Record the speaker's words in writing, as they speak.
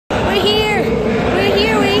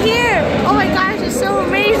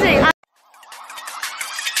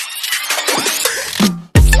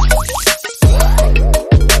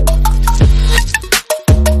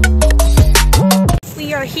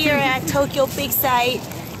Tokyo Big Sight.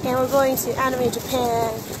 And we're going to Anime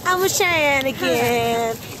Japan. I'm with Cheyenne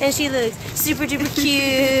again. And she looks super duper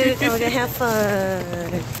cute. And we're gonna have fun.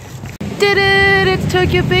 Did it! It's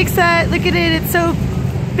Tokyo Big Sight. Look at it, it's so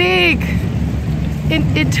big.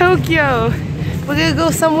 In Tokyo. We're gonna go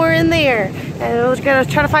somewhere in there. And we're gonna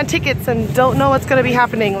try to find tickets and don't know what's gonna be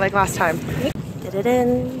happening like last time.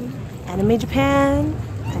 Did-it-in. Anime Japan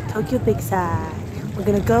at Tokyo Big Sight. We're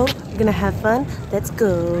gonna go, we're gonna have fun. Let's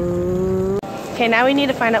go. Okay, now we need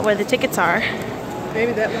to find out where the tickets are.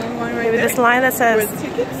 Maybe that long line right Maybe there. this line that says... Where the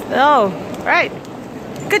tickets? Oh, right.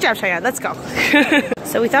 Good job, Cheyenne. Let's go.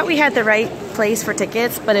 So we thought we had the right place for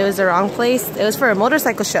tickets, but it was the wrong place. It was for a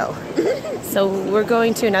motorcycle show. So we're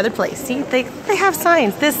going to another place. See, they have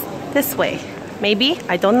signs this way. Maybe?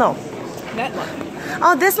 I don't know. That line.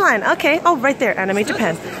 Oh, this line. Okay. Oh, right there. Anime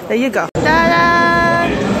Japan. There you go. Ta-da!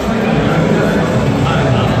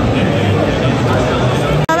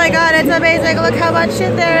 Oh my god, it's amazing. Look how much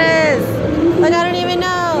shit there is. Like, I don't even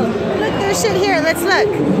know. Look, there's shit here. Let's look.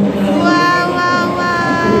 Wow, wow,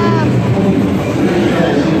 wow.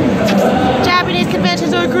 Japanese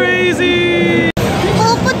conventions are crazy.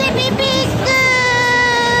 Oh, but they be big.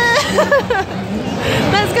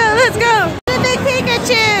 Let's go, let's go. The big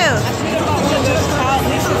Pikachu.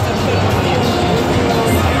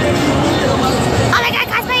 Oh my god,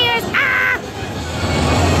 cosplayers! Ah!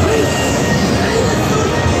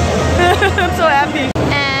 I'm so happy.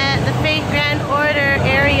 At the Fate Grand Order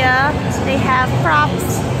area, they have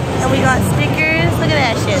props and we got stickers. Look at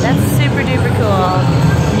that shit. That's super duper cool.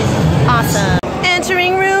 Awesome.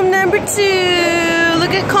 Entering room number 2.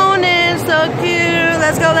 Look at Conan, so cute.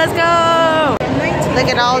 Let's go, let's go. Look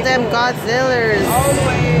at all them Godzillas.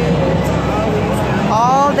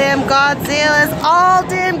 All them Godzillas. All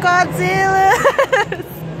them Godzillas.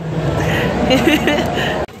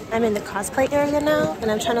 I'm in the cosplay area now,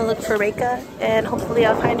 and I'm trying to look for Reika, and hopefully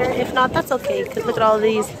I'll find her. If not, that's okay, because look at all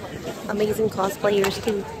these amazing cosplayers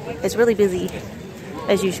too. It's really busy,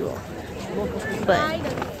 as usual. But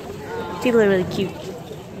people are really cute.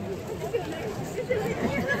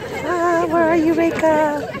 Ah, where are you,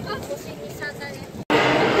 Reika?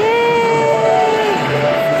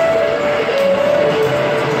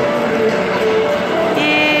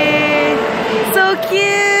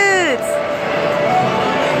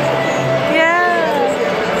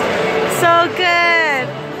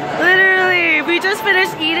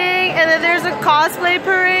 Finished eating and then there's a cosplay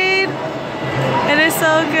parade and it's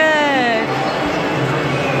so good.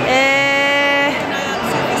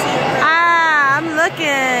 I'm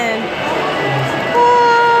looking.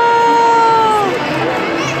 Whoa!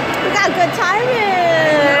 We got good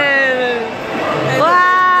timing.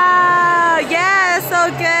 Wow! Yeah, so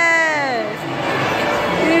good.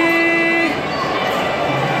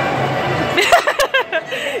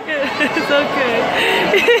 So good.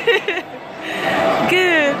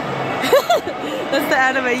 Good. That's the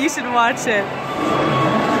anime. You should watch it.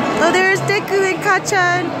 Oh, there's Deku and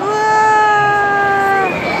Kachan. Whoa!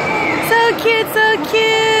 So cute, so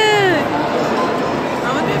cute. I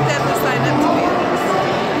wonder if they have to sign up to be in this.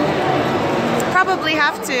 Probably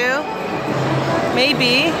have to.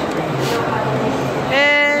 Maybe.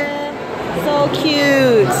 So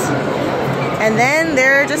cute. And then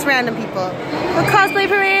there are just random people. The cosplay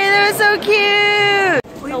parade, they're so cute.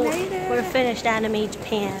 We're finished Anime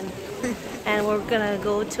Japan, and we're gonna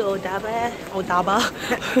go to Odaiba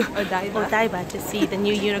to see the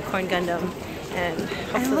new Unicorn Gundam, and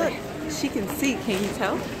hopefully. And look, she can see. Can you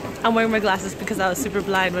tell? I'm wearing my glasses because I was super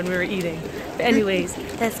blind when we were eating. But anyways,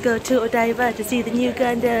 let's go to Odaiba to see the new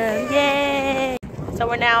Gundam. Yay! So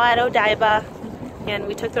we're now at Odaiba, and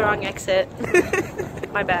we took the wrong exit.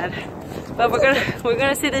 My bad. But we're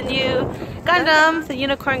gonna see the new Gundam, the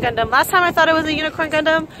Unicorn Gundam. Last time I thought it was a Unicorn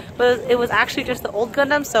Gundam, but it was actually just the old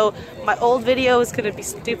Gundam. So my old video is gonna be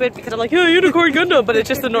stupid because I'm like, yeah, Unicorn Gundam, but it's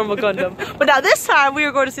just a normal Gundam. But now this time we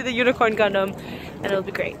are going to see the Unicorn Gundam, and it'll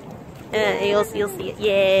be great. And you'll see it.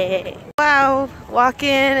 Yay! Wow! Walk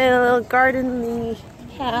in a little garden.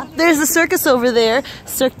 Yeah. There's the circus over there,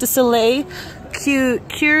 Cirque du Soleil.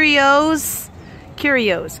 Curios.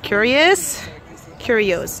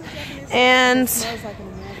 And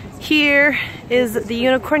here is the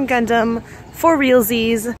Unicorn Gundam for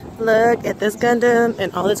realsies. Look at this Gundam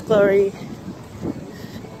in all its glory.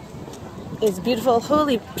 It's beautiful.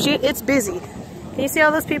 Holy shit, it's busy. Can you see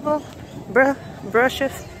all those people? Bruh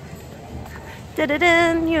shift.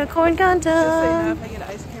 Da-da-da, Unicorn Gundam. Just so you know, if I get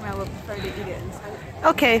ice cream, I will prefer to eat it inside.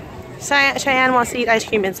 Okay. Cheyenne wants to eat ice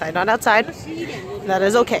cream inside, not outside. That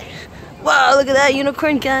is okay. Wow, look at that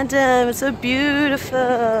Unicorn Gundam. It's so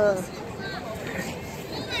beautiful.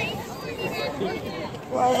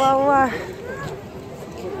 Wow, wow, wow.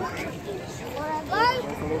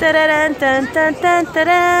 Da-da-dun, dun, dun, dun,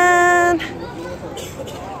 dun.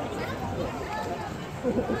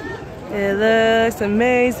 It looks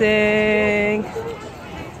amazing.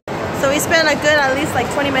 So we spent a good at least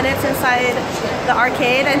like 20 minutes inside the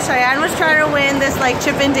arcade, and Cheyenne was trying to win this like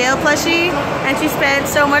Chip and Dale plushie, and she spent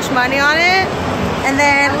so much money on it. And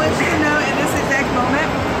then I want you to know, in this exact moment,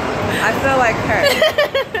 I feel like her.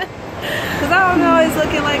 Because I don't know, it's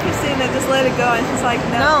looking like Christina, just let it go. And she's like,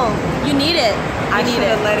 no. No, you need it. I should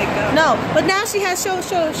have let it go. No, but now she has, show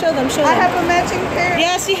them. I have a matching pair.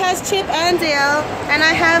 Yeah, she has Chip and Dale, and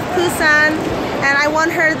I have Busan, and I won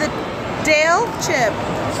her the Dale Chip.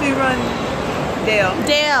 She run Dale.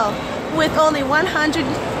 Dale, with only 100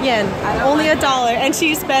 yen, only $1, and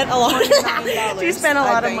she spent a lot. She spent a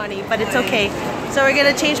lot of money, but it's okay. So we're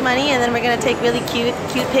gonna change money, and then we're gonna take really cute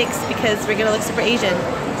pics because we're gonna look super Asian.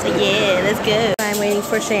 So yeah, let's go. I'm waiting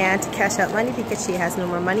for Cheyenne to cash out money because she has no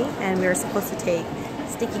more money, and we were supposed to take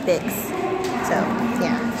sticky pics. So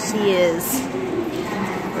yeah, she is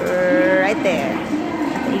right there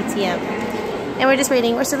at the ATM, and we're just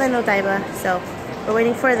waiting. We're still in Odaiba, so we're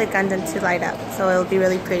waiting for the Gundam to light up. So it'll be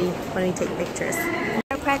really pretty when we take pictures.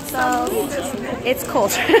 Our pretzels. It's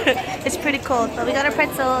cold. It's pretty cold, but we got our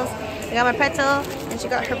pretzels. I got my pretzel, and she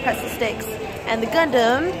got her pretzel sticks, and the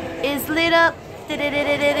Gundam is lit up. Hey,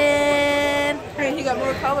 he got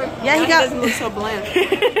more color. Yeah, he doesn't look so bland.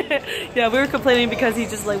 Yeah, we were complaining because he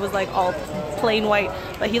just like was like all plain white,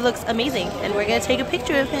 but he looks amazing, and we're gonna take a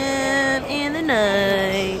picture of him in the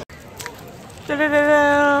night.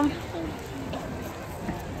 Da-da-da-da.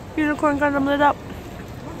 Unicorn Gundam lit up.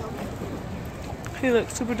 He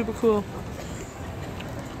looks super duper cool.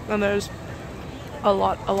 And there's a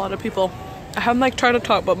lot of people. I haven't like tried to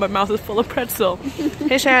talk, but my mouth is full of pretzel.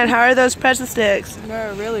 Hey Sharon, how are those pretzel sticks?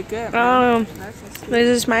 They're really good. This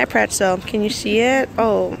is my pretzel. Can you see it?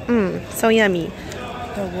 Oh, so yummy.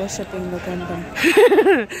 They're worshipping the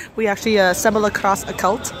Gundam. We actually stumbled across a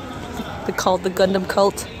cult. They're called the Gundam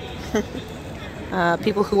cult.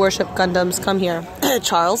 People who worship Gundams come here.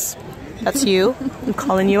 Charles, that's you. I'm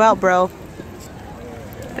calling you out, bro.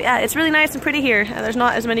 But yeah, it's really nice and pretty here. There's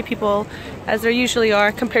not as many people as there usually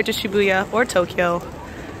are compared to Shibuya or Tokyo.